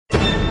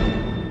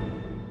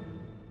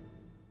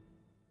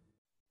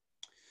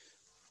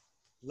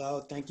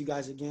Hello, thank you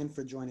guys again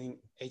for joining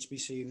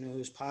HBCU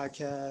News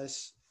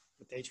Podcast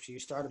with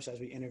HBCU Startups as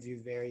we interview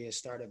various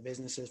startup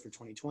businesses for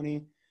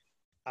 2020.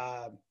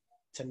 Uh,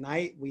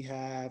 Tonight we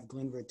have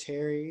Glenver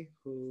Terry,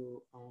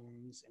 who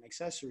owns an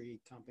accessory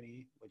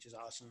company, which is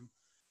awesome.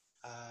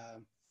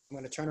 I'm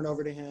going to turn it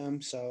over to him.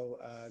 So,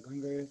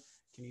 Glenver,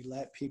 can you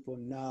let people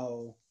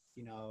know,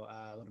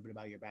 a little bit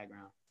about your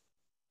background?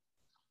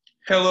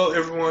 Hello,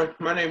 everyone.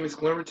 My name is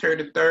Glenn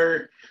Terry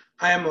III.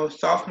 I am a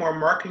sophomore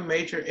marketing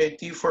major at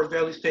D. Fort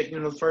Valley State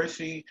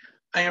University.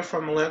 I am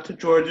from Atlanta,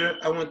 Georgia.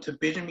 I went to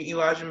Benjamin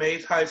Elijah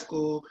Mays High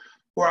School,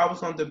 where I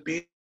was on the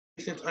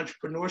Business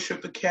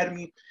Entrepreneurship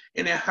Academy.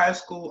 And in high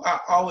school, I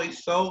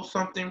always sold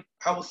something.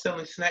 I was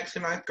selling snacks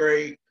in ninth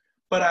grade,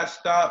 but I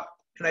stopped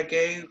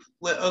and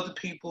let other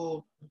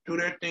people do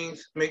their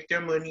things, make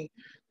their money.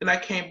 Then I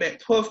came back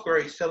 12th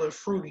grade selling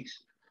fruities.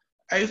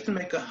 I used to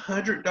make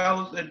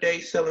 $100 a day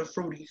selling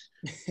fruities.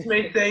 You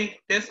may say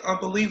that's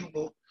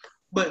unbelievable,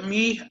 but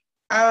me,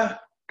 I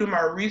do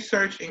my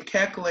research and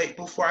calculate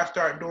before I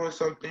start doing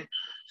something.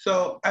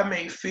 So I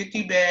made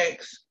 50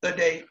 bags a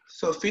day.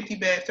 So 50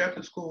 bags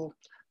after school.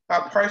 I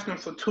priced them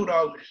for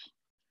 $2.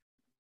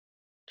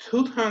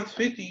 Two times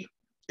 50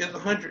 is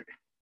 100.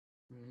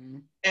 Mm-hmm.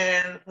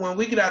 And when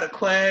we get out of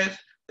class,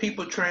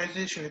 people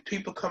transitioning,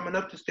 people coming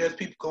up the stairs,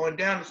 people going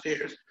down the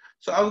stairs.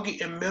 So I would get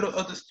in the middle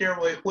of the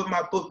stairway with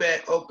my book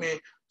bag open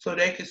so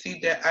they could see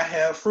that I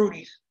have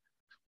fruities.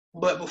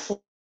 But before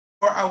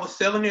I was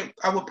selling it,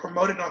 I would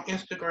promote it on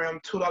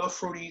Instagram, $2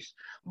 fruities.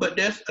 But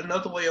that's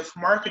another way of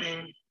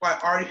marketing,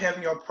 like already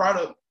having your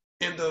product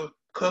in the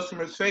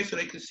customer's face so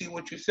they can see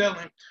what you're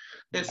selling.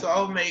 And so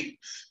I would make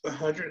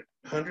 $100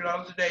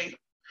 a day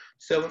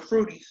selling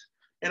fruities.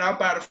 And I'll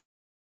buy the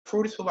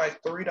fruities for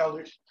like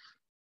 $3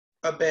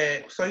 a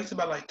bag. So I used to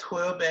buy like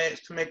 12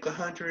 bags to make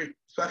 100.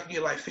 So I could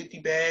get like 50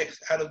 bags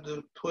out of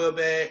the 12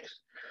 bags.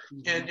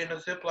 Mm-hmm. And then a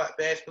Ziploc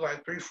bag for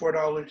like $3,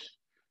 $4.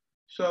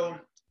 So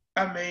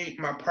I made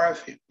my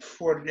profit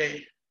for the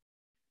day.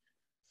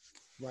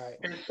 Right.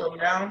 And so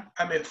now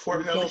I'm at Can Fort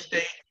you Valley tell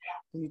State.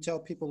 Can you tell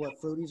people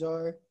what fruities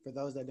are for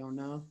those that don't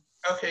know?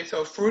 Okay,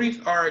 so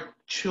fruities are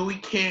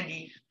chewy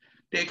candies.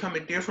 They come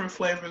in different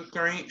flavors: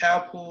 green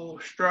apple,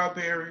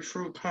 strawberry,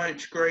 fruit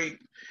punch, grape.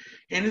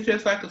 And it's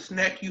just like a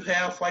snack you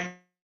have while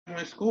you're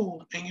in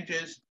school and you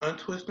just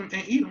untwist them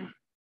and eat them.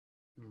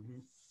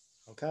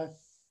 Mm-hmm. Okay.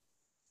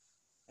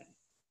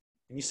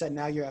 And you said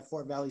now you're at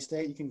Fort Valley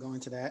State. You can go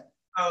into that.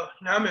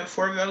 Now I'm at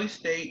Fort Valley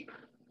State.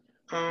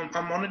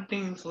 I'm on the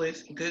dean's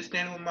list, in good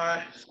standing with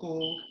my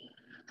school.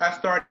 I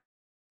started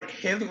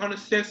heavy on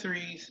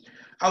accessories.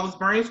 I was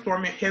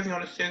brainstorming heavy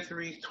on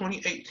accessories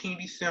 2018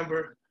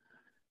 December.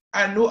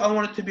 I knew I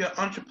wanted to be an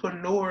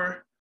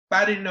entrepreneur,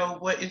 but I didn't know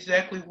what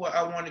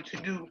I wanted to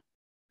do.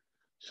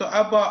 So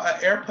I bought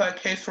an AirPod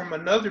case from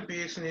another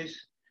business,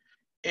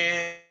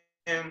 and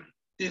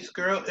this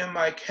girl in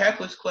my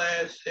calculus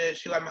class said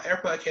she liked my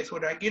AirPod case. Where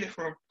did I get it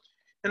from?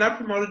 And I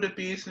promoted the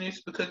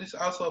business because it's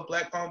also a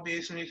black-owned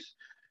business.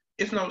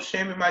 It's no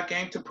shame in my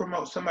game to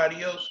promote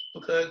somebody else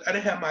because I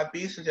didn't have my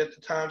business at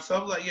the time. So I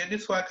was like, yeah,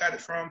 this is where I got it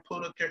from.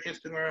 Pulled up their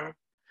Instagram.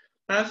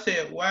 And I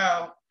said,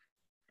 wow.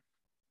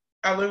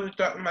 I literally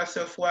thought to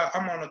myself, wow,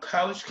 I'm on a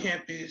college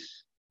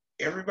campus.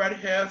 Everybody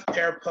has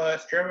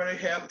AirPods. Everybody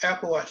have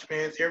Apple Watch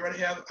bands. Everybody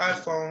have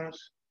iPhones.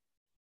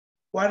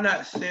 Why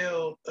not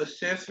sell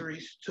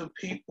accessories to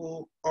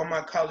people on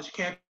my college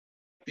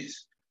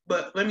campus?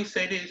 But let me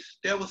say this,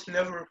 that was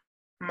never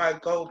my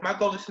goal. My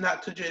goal is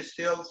not to just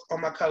sell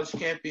on my college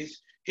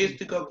campus. It's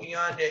to go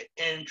beyond that.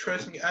 And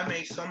trust me, I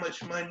made so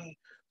much money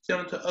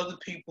selling to other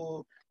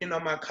people,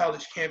 my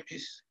college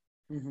campus.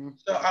 Mm-hmm.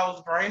 So I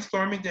was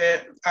brainstorming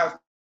that. I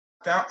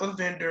found a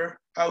vendor.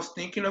 I was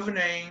thinking of a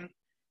name.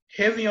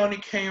 Heavy on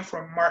it came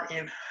from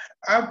Martin.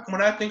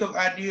 When I think of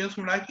ideas,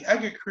 I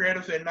get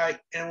creative at night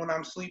and when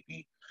I'm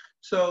sleepy.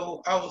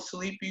 So I was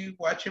sleepy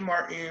watching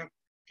Martin,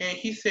 and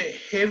he said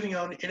heavy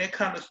on it, and it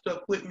kind of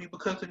stuck with me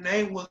because the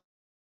name was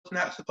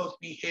not supposed to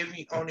be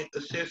heavy on it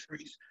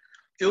accessories.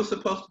 It was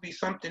supposed to be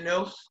something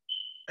else,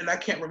 and I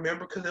can't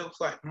remember because it was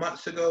like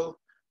months ago.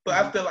 But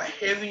I feel Mm-hmm. like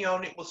heavy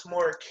on it was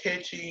more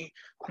catchy,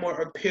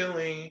 more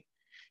appealing,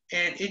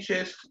 and it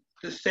just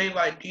to say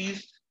like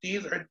these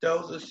are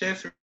those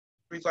accessories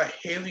like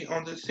heavy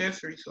on the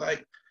accessories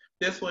like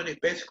that's what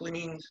it basically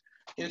means.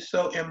 And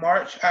so in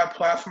March I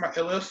applied for my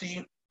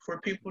LLC. For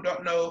people who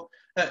don't know,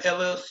 an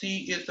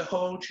LLC is to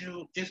hold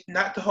you, it's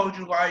not to hold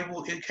you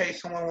liable in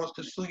case someone wants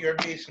to sue your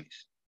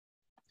business.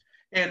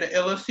 And the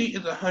LLC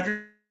is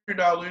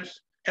 $100.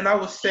 And I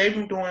was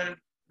saving during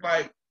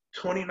like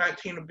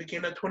 2019, the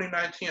beginning of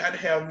 2019. I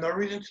didn't have no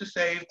reason to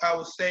save. I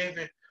was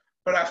saving,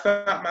 but I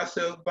found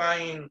myself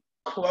buying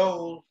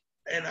clothes,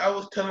 and I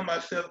was telling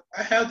myself,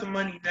 I have the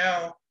money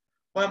now.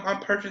 Why am I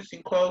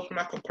purchasing clothes when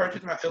I can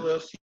purchase my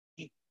LLC?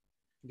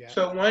 Yeah.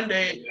 So one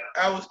day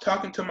I was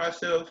talking to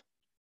myself,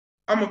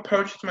 I'm gonna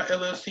purchase my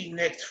LLC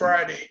next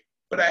Friday,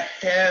 but I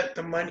had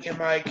the money in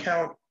my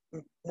account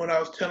when I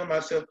was telling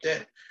myself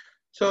that.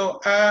 So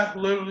I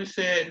literally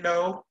said,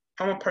 no,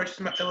 I'm gonna purchase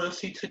my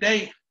LLC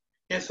today.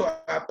 And so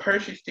I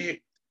purchased it,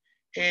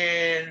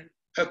 And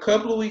a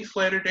couple of weeks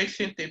later, they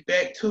sent it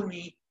back to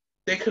me.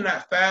 They could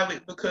not file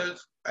it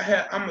because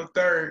I'm a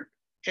third.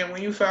 And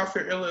when you file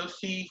for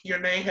LLC, your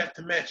name has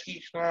to match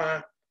each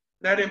line.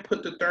 And I didn't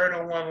put the third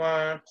on one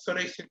line, so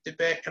they sent it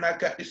back, and I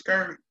got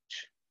discouraged.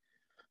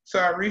 So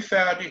I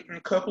refiled it, and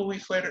a couple of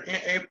weeks later, in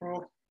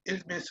April,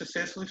 it's been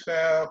successfully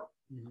filed.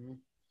 Mm-hmm.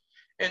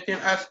 And then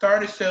I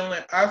started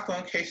selling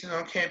iPhone cases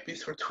on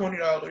campus for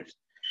 $20.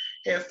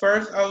 At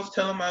first, I was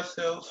telling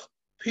myself,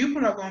 people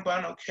are not going to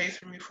buy no case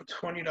for me for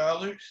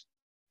 $20.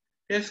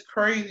 That's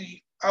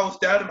crazy. I was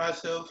doubting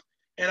myself.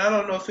 And I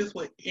don't know if it's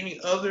with any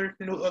other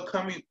new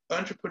upcoming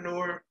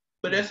entrepreneur,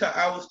 but that's how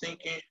I was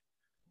thinking.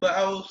 But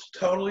I was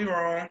totally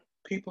wrong.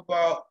 People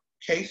bought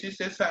cases.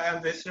 That's how I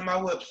invested in my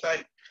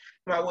website.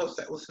 My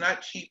website was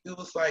not cheap. It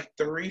was like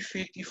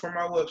 $350 for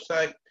my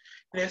website.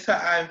 And that's how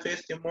I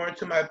invested more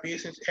into my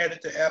business, added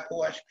the Apple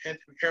Watch and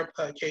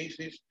AirPod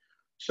cases.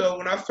 So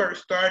when I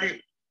first started,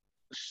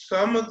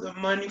 some of the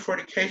money for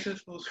the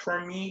cases was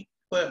from me,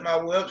 but my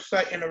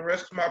website and the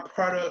rest of my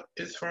product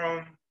is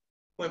from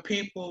when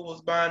people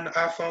was buying the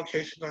iPhone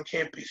cases on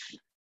campus.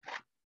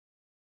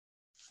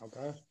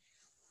 Okay.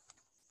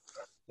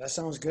 That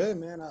sounds good,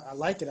 man. I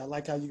like it. I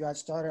like how you got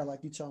started. I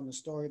like you telling the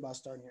story about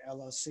starting your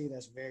LLC.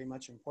 That's very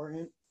much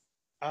important.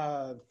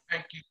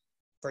 Thank you.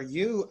 For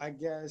you, I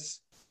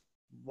guess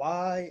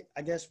why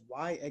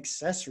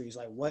accessories?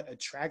 Like, what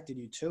attracted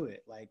you to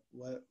it? Like,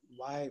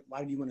 why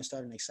did you want to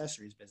start an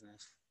accessories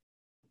business?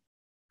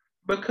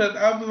 Because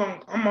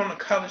I'm on a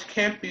college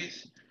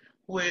campus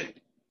with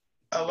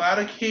a lot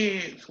of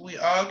kids. We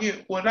all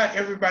get, well, not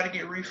everybody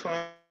get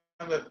refunds,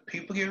 but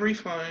people get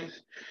refunds.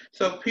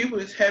 So people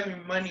is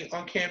having money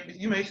on campus.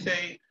 You may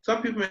say,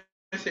 some people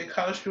may say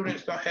college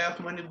students don't have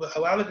money, but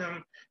a lot of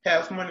them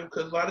have money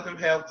because a lot of them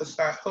have a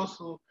side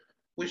hustle,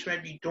 which may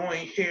be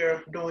doing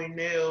hair, doing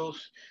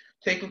nails,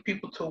 taking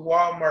people to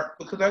Walmart,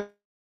 because I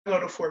go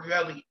to Fort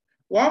Valley.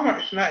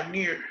 Walmart is not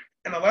near,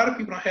 and a lot of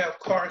people don't have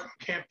cars on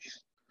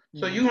campus.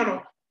 So you're going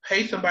to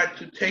pay somebody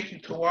to take you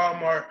to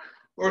Walmart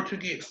or to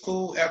get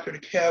food after the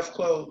calf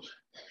closed.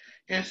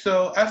 And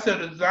so I sell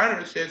designer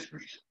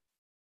accessories.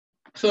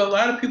 So a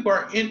lot of people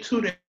are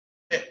into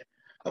that.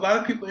 A lot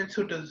of people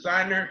into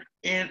designer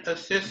and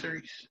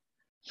accessories.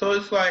 So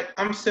it's like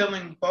I'm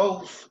selling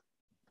both,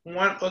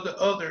 one or the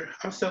other.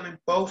 I'm selling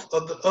both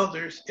of the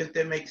others, if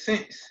that makes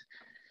sense.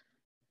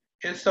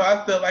 And so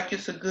I feel like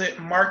it's a good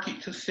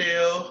market to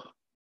sell.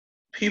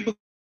 People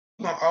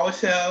gonna always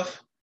have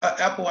an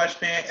Apple Watch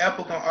fan.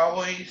 Apple gonna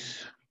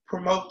always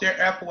promote their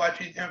Apple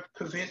Watches and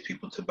convince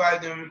people to buy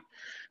them.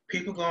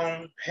 People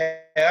gonna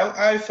have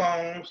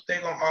iPhones. They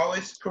gonna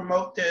always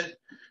promote that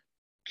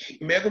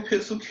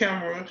megapixel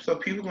camera, so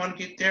people gonna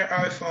get their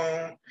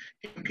iPhone,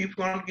 and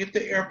people gonna get the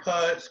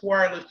AirPods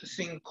wireless to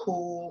seem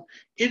cool.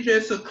 It's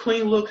just a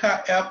clean look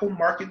how Apple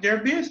market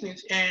their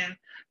business and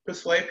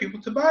persuade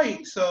people to buy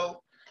it.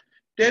 So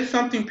that's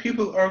something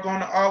people are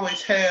gonna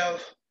always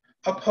have,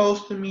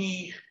 opposed to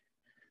me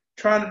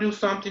trying to do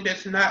something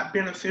that's not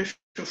beneficial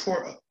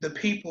for the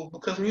people.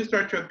 Because when you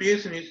start your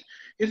business,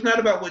 it's not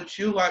about what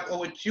you like or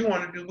what you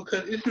want to do,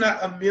 because it's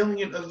not a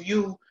million of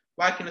you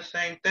liking the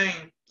same thing.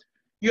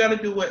 You got to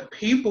do what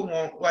people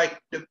want. Like,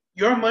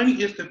 your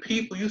money is the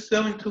people. You're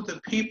selling to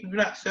the people. You're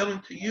not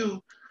selling to you.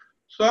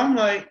 So I'm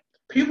like,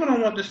 people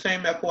don't want the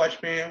same Apple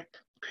Watch band.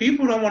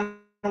 People don't want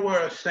to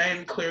wear a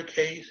same clear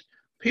case.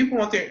 People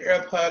want their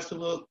AirPods to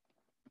look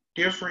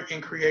different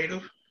and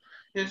creative.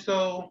 And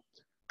so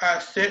I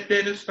set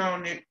that in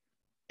stone,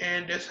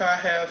 and that's how I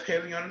have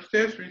heavy on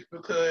accessories,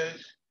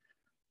 because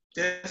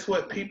that's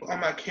what people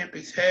on my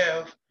campus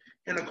have.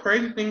 And the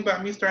crazy thing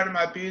about me starting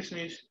my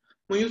business,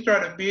 when you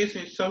start a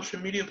business, social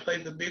media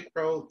plays a big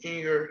role in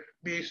your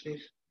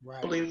business,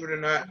 right, believe it or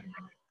not.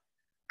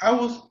 I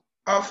was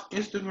off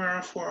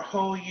Instagram for a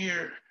whole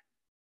year,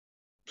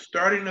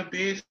 starting a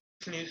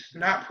business,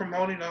 not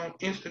promoting on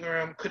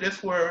Instagram, because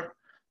that's where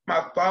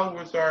my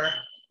followers are.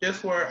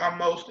 That's where I'm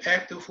most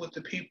active with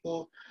the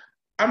people.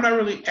 I'm not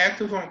really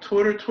active on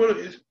Twitter.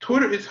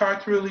 Twitter is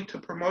hard to really to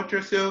promote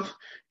yourself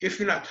if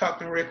you're not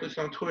talking reckless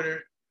on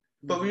Twitter.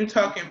 But when you're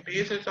talking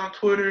business on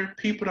Twitter,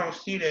 people don't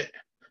see that.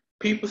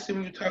 People see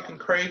when you're talking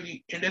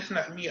crazy, and that's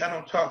not me. I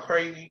don't talk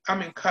crazy.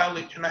 I'm in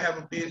college and I have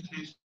a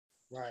business.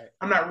 Right.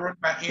 I'm not ruining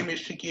my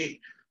image to get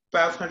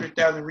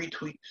 500,000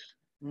 retweets.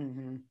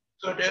 Mm-hmm.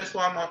 So that's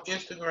why I'm on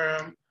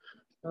Instagram,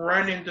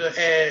 running the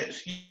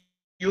ads,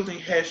 using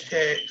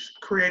hashtags,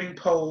 creating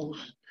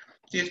posts,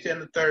 this, that,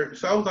 and the third.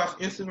 So I was off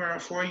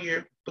Instagram for a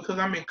year because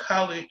I'm in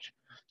college.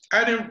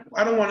 I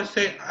don't want to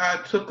say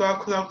I took off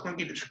because I was going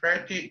to get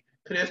distracted,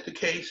 because that's the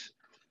case.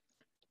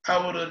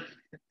 I would have,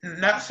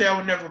 not say I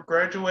would never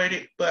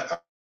graduated,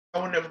 but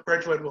I would never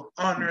graduate with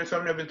honors. I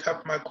would never been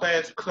top of my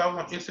class because I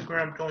was on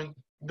Instagram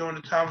during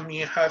the time of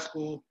me in high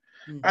school.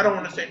 Mm-hmm. I don't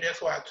want to say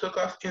that's why I took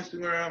off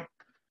Instagram,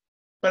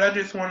 but I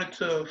just wanted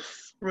to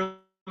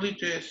really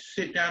just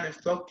sit down and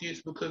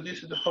focus, because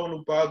this is a whole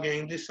new ball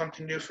game. This is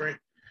something different.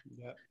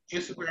 Yep.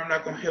 Instagram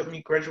not going to help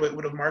me graduate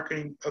with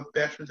a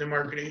bachelor's in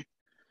marketing.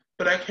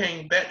 But I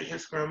came back to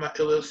Instagram, my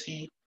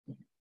LLC,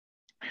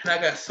 and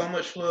I got so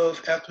much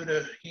love after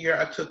the year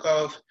I took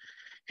off.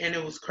 And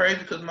it was crazy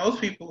because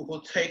most people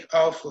will take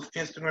off of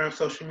Instagram,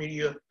 social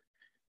media,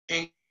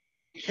 and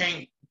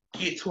can't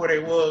get to where they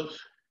was.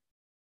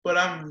 But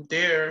I'm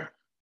there.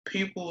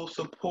 People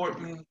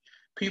support me.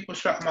 People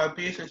shop my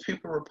business.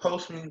 People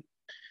repost me,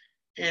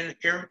 and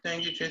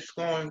everything is just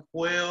going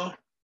well.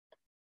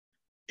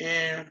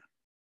 And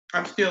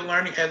I'm still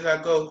learning as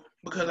I go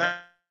because I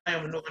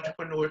am an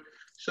entrepreneur.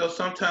 So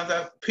sometimes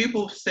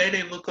people say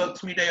they look up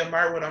to me, they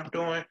admire what I'm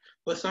doing,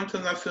 but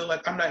sometimes I feel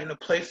like I'm not in a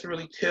place to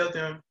really tell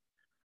them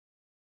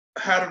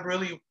how to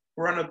really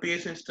run a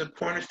business, the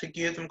pointers to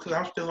give them, because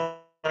I'm still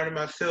learning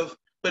myself.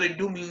 But it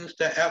do means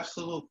the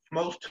absolute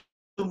most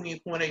to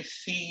me when they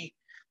see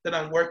that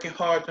I'm working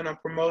hard, that I'm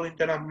promoting,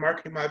 that I'm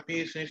marketing my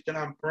business, that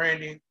I'm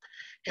branding.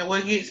 And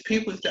what gets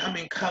people is that I'm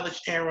in college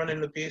and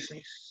running the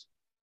business.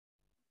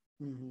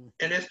 Mm-hmm.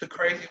 And that's the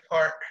crazy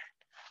part.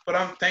 But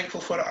I'm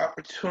thankful for the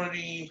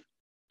opportunity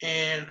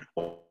and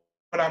what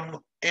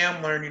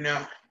am learning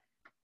now.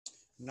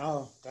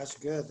 No, that's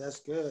good. That's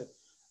good.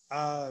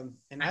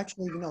 And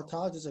actually,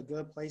 college is a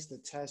good place to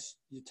test.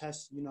 You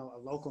test, a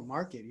local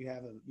market. You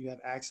have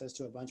access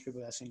to a bunch of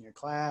people that's in your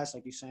class,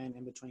 like you're saying,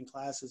 in between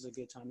classes. A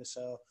good time to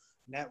sell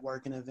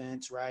networking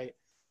events, right?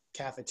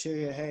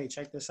 Cafeteria. Hey,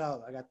 check this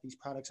out. I got these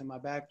products in my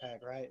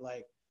backpack, right?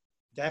 Like,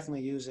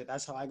 definitely use it.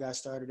 That's how I got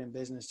started in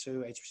business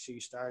too.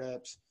 HBCU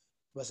startups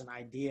was an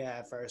idea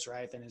at first,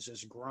 right? Then it's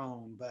just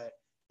grown, but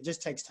it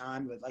just takes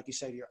time. But like you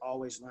said, you're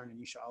always learning.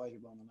 You should always be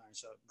willing to learn.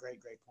 So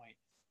great point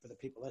for the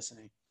people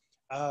listening.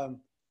 Um,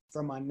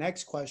 for my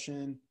next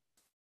question,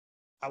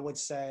 I would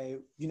say,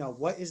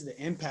 what is the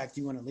impact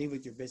you want to leave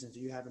with your business? Do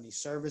you have any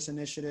service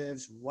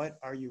initiatives? What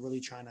are you really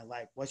trying to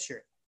like? What's your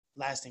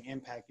lasting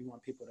impact you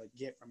want people to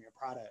get from your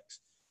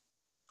products?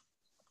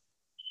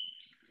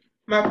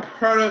 My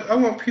product, I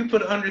want people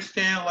to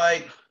understand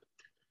like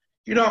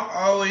you don't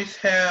always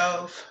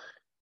have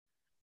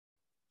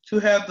to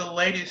have the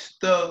latest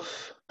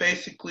stuff,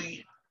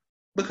 basically,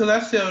 because I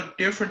sell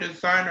different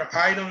designer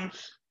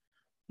items.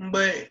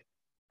 But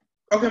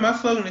okay, my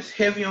slogan is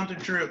heavy on the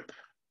drip.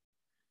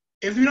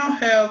 If you don't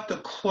have the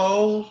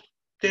clothes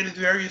that is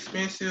very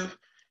expensive,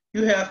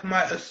 you have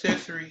my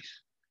accessories.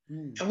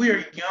 Mm. And we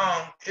are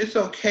young. It's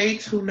okay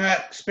to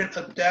not spend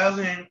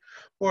 $1,000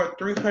 or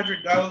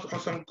 $300 on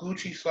some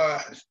Gucci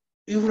slides.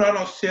 Even though I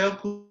don't sell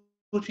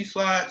Gucci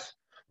slides,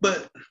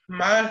 but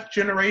my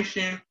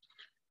generation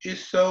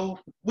is so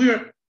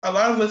we're a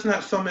lot of us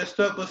not so messed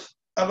up, but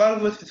a lot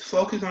of us is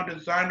focused on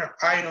designer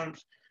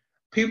items.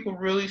 People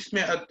really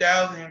spent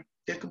 1,000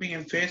 that could be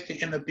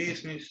invested in a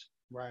business.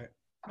 Right.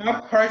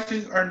 My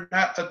prices are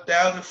not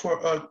 1,000 for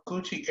a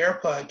Gucci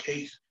AirPod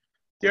case.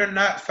 They're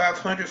not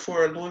 500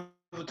 for a Louis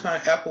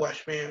Vuitton Apple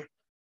Watch band.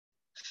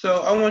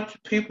 So I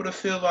want people to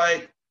feel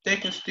like they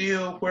can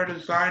still wear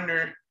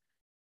designer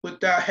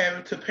without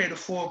having to pay the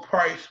full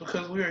price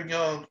because we are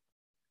young.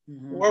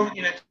 Mm-hmm. Where are we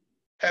getting that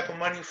type of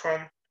money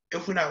from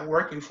if we're not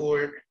working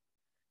for it?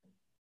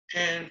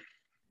 And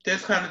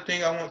that's kind of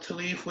thing I want to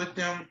leave with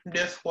them.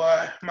 That's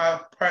why my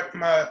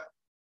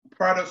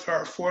products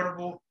are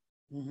affordable.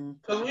 Mm-hmm.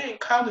 Because we in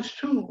college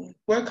too.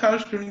 What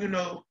college student,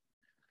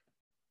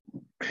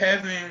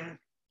 having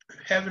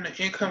having an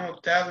income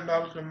of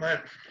 $1,000 a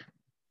month.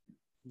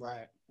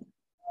 Right.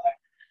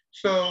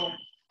 So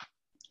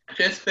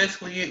that's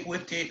basically it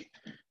with it.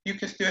 You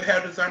can still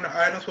have designer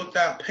items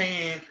without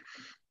paying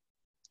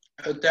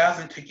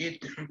 1,000 to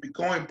get them.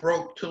 Going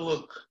broke to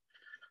look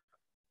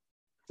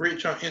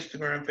rich on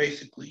Instagram,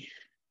 basically.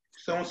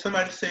 So when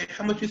somebody say,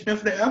 "How much you spend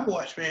for the Apple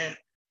Watch, man?"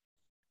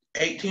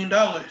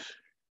 $18.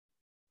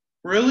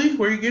 Really?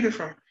 Where you get it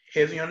from?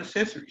 Heavy on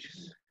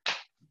accessories.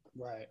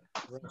 Right.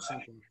 Real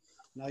simple.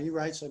 No, you're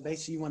right. So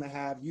basically, you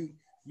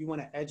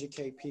want to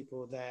educate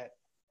people that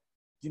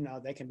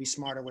they can be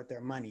smarter with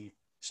their money.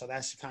 So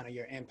that's kind of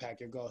your impact,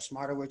 your goal.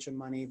 Smarter with your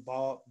money,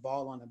 ball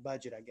on the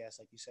budget, I guess,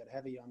 like you said,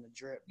 heavy on the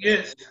drip, but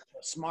Yes.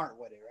 smart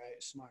with it,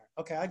 right? Smart.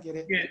 Okay, I get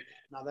it. Yes.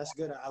 No, that's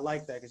good. I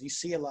like that because you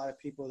see a lot of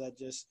people that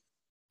just,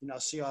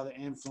 see all the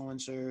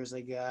influencers.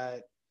 They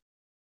got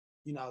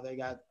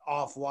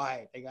off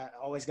white. They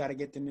always got to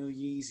get the new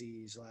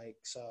Yeezys. Like,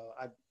 so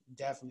I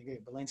definitely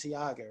agree.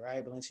 Balenciaga,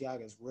 right?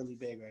 Balenciaga is really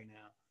big right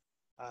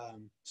now.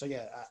 So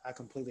yeah, I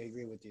completely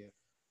agree with you.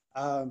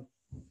 Um,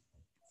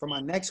 for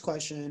my next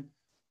question,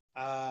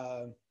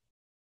 uh,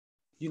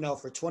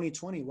 for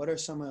 2020, what are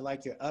some of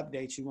like your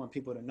updates you want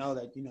people to know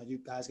that, you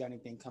guys got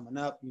anything coming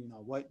up?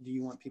 What do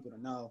you want people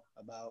to know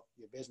about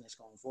your business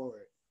going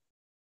forward?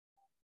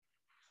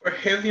 For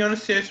heavy on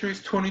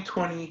accessories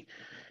 2020,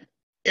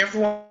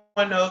 everyone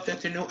knows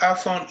that the new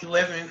iPhone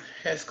 11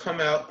 has come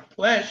out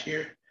last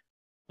year.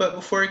 But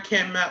before it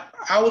came out,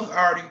 I was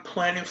already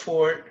planning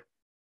for it,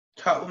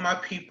 talked with my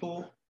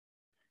people,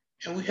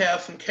 and we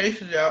have some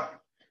cases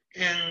out.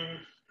 In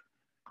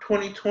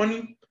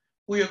 2020,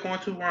 we are going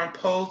to run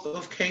polls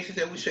of cases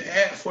that we should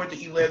add for the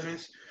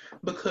 11s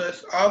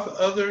because all the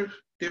other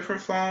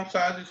different phone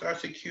sizes are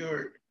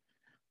secured.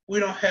 We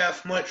don't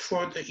have much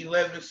for the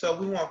 11, so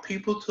we want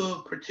people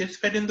to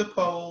participate in the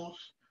polls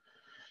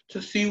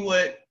to see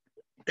what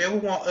They will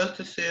want us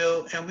to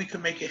sell, and we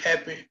can make it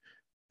happen.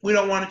 We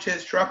don't want to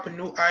just drop a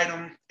new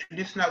item, and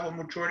this is not what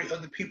majority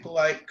of the people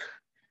like.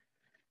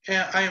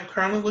 And I am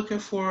currently looking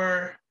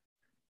for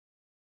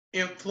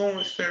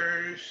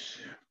influencers,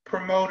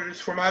 promoters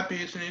for my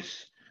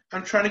business.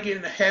 I'm trying to get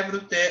in the habit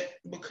of that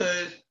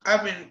because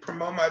I've been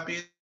promoting my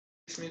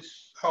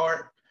business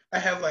hard. I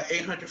have like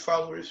 800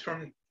 followers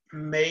from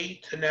May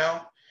to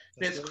now.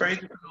 And That's it's really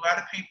crazy because a lot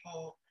of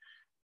people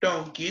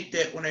don't get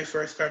that when they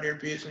first start their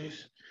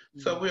business.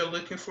 So mm, we're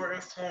looking for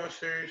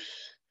influencers,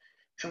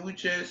 and we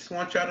just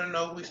want y'all to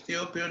know we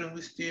still building,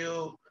 we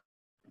still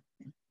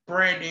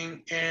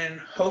branding, and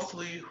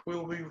hopefully we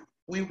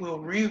will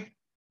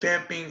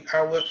revamping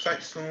our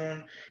website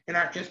soon and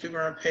our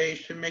Instagram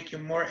page to make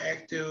it more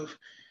active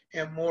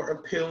and more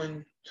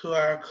appealing to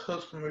our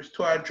customers,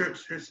 to our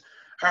dripsters.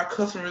 Our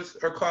customers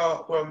are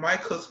called, well, my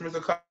customers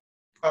are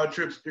called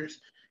dripsters.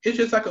 It's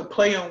just like a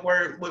play on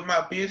word with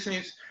my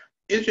business.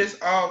 It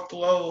just all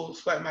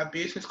flows. Like my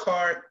business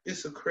card,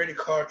 it's a credit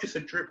card, it's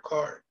a drip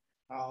card.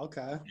 oh,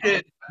 okay.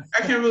 It,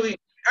 I can't really,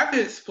 I can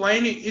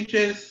explain it. It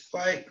just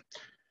like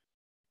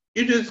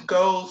it just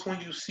goes when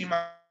you see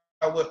my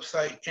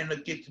website and to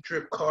get the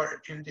drip card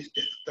and this,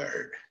 that,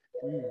 third.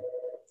 Mm,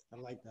 I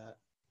like that.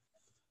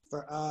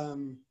 For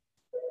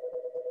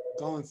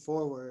going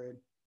forward,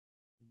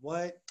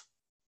 what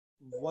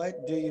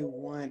what do you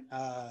want?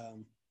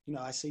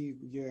 I see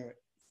you're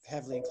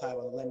heavily inclined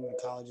with letting the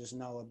colleges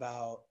know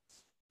about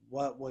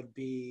what would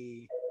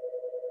be,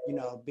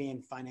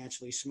 being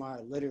financially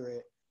smart,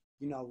 literate.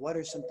 What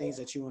are some things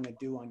that you want to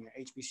do on your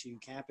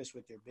HBCU campus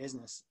with your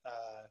business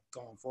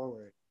going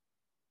forward?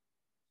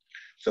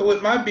 So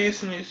with my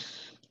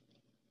business,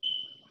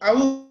 I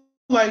would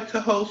like to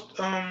host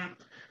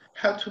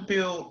how to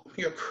build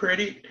your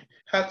credit,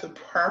 how to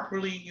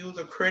properly use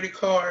a credit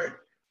card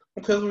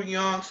because we're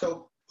young.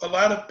 So a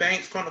lot of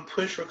banks gonna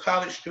push for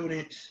college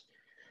students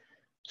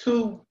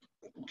to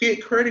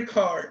get credit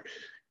cards,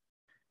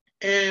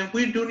 and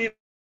we do need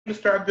to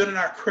start building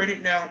our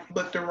credit now,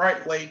 but the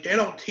right way. They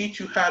don't teach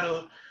you how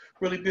to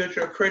really build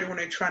your credit when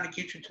they're trying to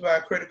get you to buy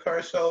a credit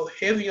card. So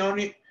heavy on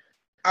it.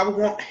 I would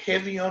want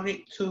heavy on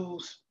it to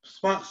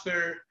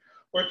sponsor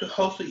or to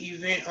host an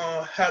event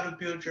on how to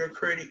build your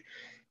credit.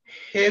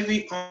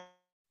 Heavy on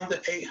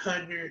the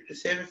 800 to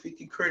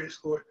 750 credit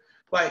score.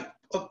 Like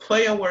a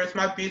play on where it's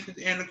my business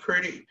and the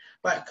credit,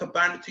 like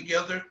combine it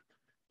together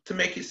to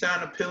make it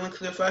sound appealing.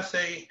 Because if I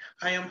say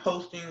I am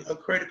hosting a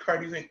credit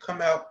card event,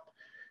 come out,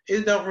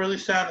 it don't really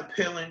sound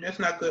appealing. That's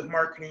not good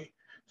marketing.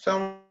 So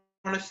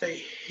I want to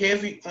say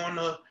heavy on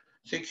the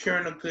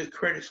securing a good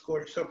credit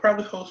score. So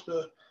probably host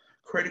a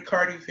credit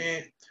card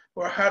event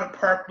or how to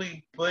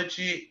properly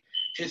budget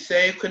and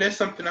save. Because that's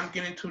something I'm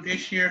getting to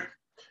this year.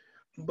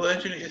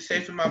 Budgeting and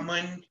saving my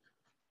money.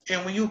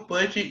 And when you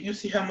budget, you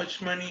see how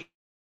much money,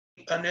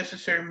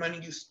 unnecessary money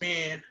you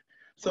spend.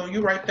 So when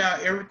you write down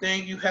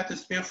everything you have to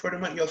spend for the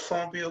month, your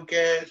phone bill,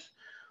 gas,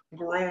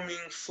 grooming,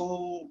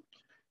 food,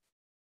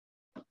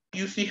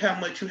 you see how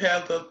much you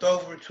have left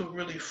over to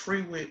really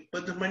free with.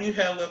 But the money you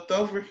have left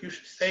over, you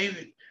should save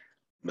it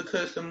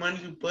because the money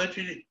you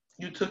budgeted,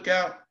 you took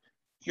out,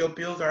 your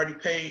bills already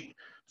paid.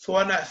 So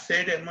why not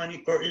save that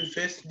money or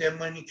invest that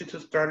money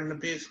into starting a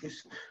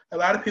business? A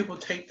lot of people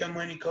take that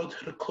money, go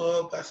to the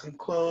club, buy some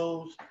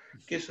clothes,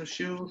 get some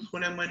shoes,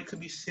 when that money could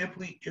be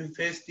simply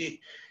invested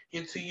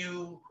into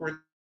you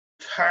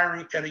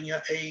retiring at a young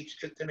age,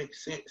 if that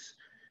makes sense.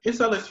 It's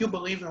all if you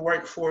believe and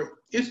work for it.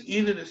 It's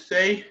easy to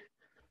say,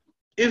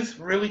 it's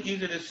really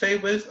easy to say,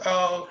 but it's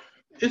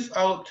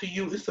all up to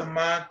you. It's a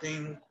mind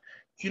thing.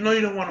 You know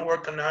you don't want to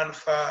work a 9 to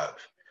 5.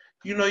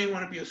 You know you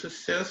want to be a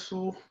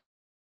successful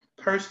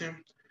person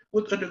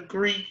with a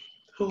degree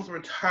who's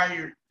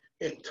retired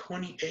at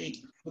 28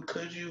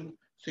 because you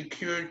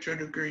secured your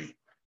degree.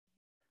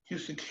 You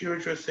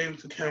secured your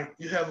savings account.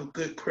 You have a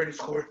good credit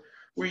score.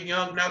 We're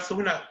young now, so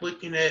we're not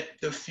looking at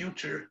the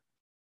future.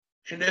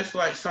 And that's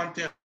like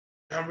something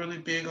I'm really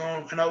big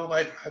on. And I would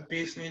like my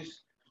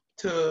business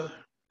to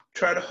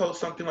try to host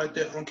something like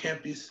that on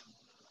campus,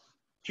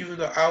 even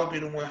though I'll be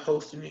the one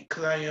hosting it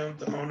because I am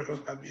the owner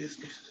of my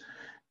business.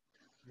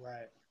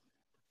 Right.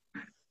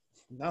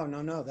 No,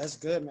 no, no. That's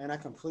good, man. I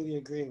completely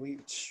agree.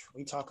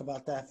 We talk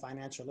about that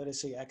financial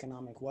literacy,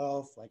 economic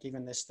wealth. Like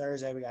even this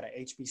Thursday, we got an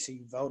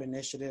HBCU vote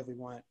initiative. We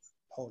want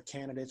hold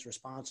candidates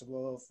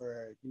responsible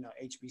for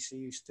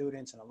HBCU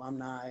students and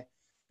alumni,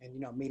 and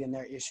meeting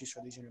their issues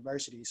for these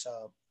universities.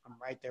 So I'm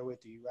right there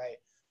with you. Right,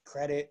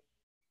 credit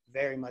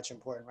very much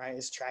important. Right,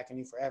 it's tracking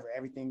you forever.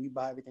 Everything you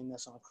buy, everything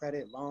that's on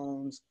credit,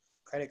 loans,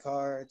 credit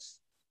cards,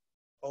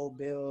 old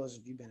bills,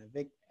 if you've been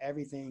evicted,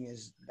 everything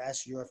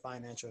that's your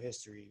financial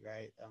history,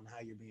 right? On how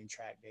you're being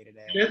tracked day to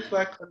day. That's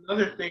like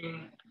another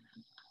thing.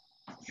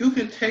 You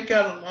can take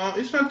out a loan.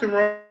 It's nothing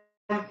wrong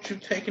with you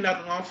taking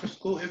out a loan for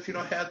school if you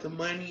don't have the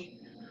money.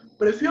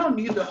 But if you don't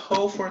need the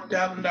whole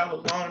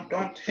 $4,000 loan,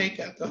 don't take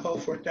out the whole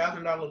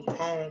 $4,000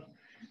 loan.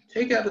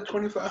 Take out the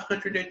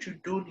 2,500 that you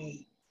do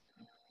need.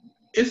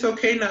 It's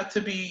okay not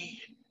to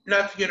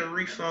get a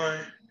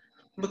refund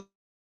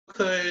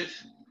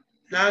because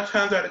 9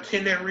 times out of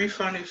 10, that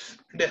refund is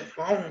that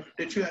loan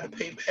that you have to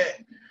pay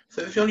back.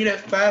 So if you only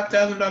that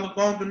 $5,000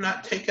 loan, do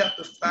not take out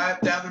the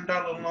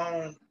 $5,000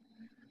 loan.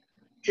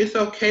 It's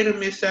okay to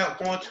miss out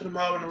going to the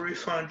mall when the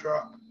refund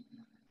drop.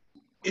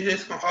 It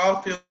just gonna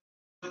all feel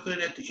good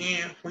at the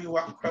end when you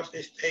walk across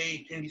that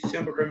stage in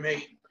December or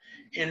May,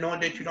 and knowing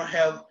that you don't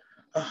have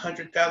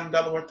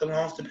 $100,000 worth of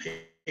loans to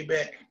pay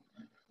back.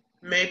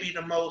 Maybe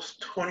the most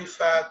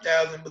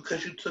 25,000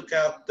 because you took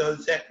out the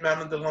exact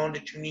amount of the loan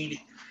that you needed.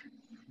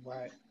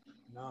 Right.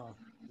 No,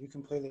 you're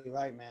completely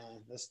right,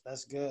 man.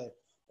 That's good.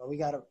 But we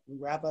gotta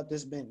wrap up.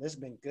 This been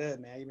good,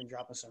 man. You've been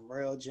dropping some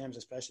real gems,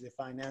 especially the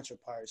financial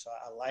part. So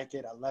I like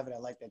it. I love it. I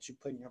like that you're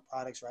putting your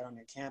products right on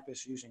your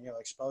campus, using your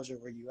exposure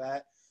where you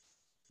at.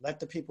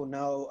 Let the people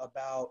know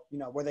about,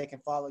 where they can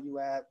follow you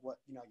at, what,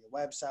 your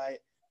website,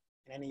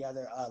 and any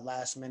other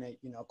last minute,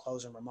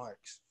 closing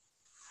remarks.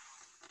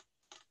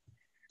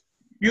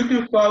 You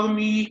can follow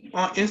me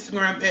on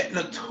Instagram at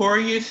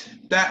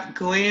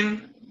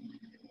notorious.glenn.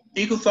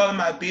 You can follow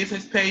my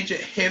business page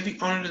at Heavy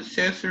on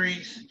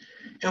Accessories.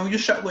 And when you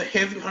shop with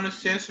Heavy on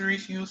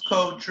Accessories, use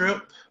code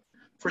DRIP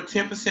for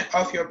 10%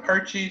 off your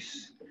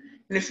purchase.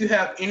 And if you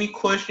have any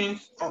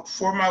questions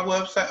for my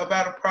website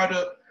about a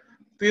product,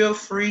 feel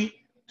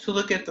free to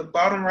look at the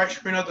bottom right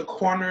screen of the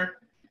corner,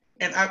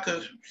 and I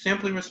could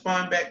simply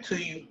respond back to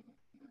you.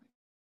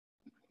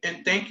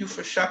 And thank you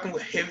for shopping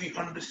with Heavy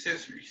on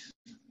Accessories.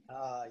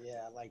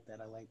 Yeah, I like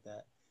that. I like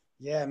that.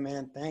 Yeah,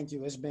 man. Thank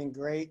you. It's been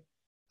great.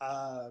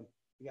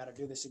 We got to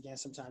do this again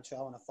sometime too.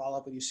 I want to follow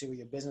up with you, see where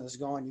your business is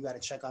going. You got to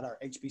check out our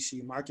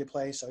HBCU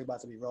marketplace. So we're about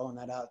to be rolling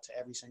that out to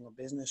every single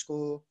business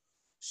school.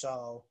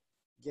 So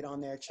get on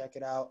there, check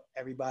it out.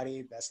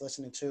 Everybody that's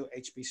listening to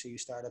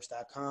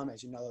HBCUstartups.com.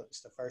 As you know,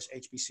 it's the first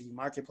HBCU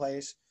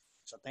marketplace.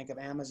 So think of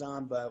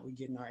Amazon, but we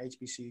getting our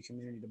HBCU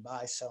community to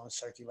buy, sell, and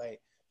circulate,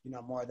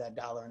 more of that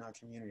dollar in our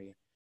community.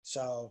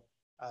 So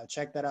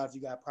check that out. If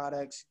you got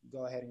products,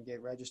 go ahead and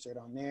get registered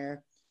on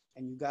there.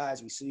 And you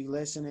guys, we see you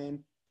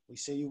listening. We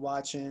see you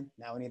watching.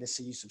 Now we need to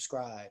see you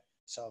subscribe.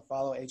 So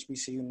follow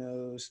HBCU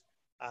News,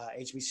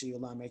 HBCU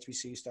Alum,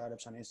 HBCU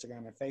Startups on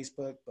Instagram and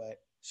Facebook, but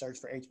search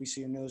for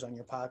HBCU News on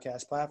your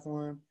podcast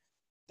platform.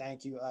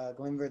 Thank you,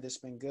 Glenver. This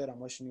has been good. I'm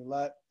wishing you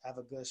luck. Have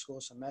a good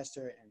school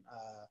semester, and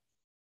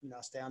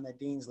stay on that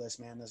dean's list,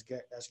 man. That's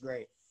good. That's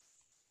great.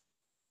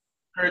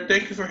 All right,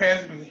 thank you for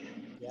having me.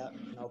 Yeah,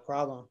 no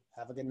problem.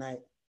 Have a good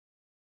night.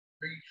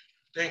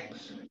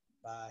 Thanks.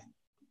 Bye.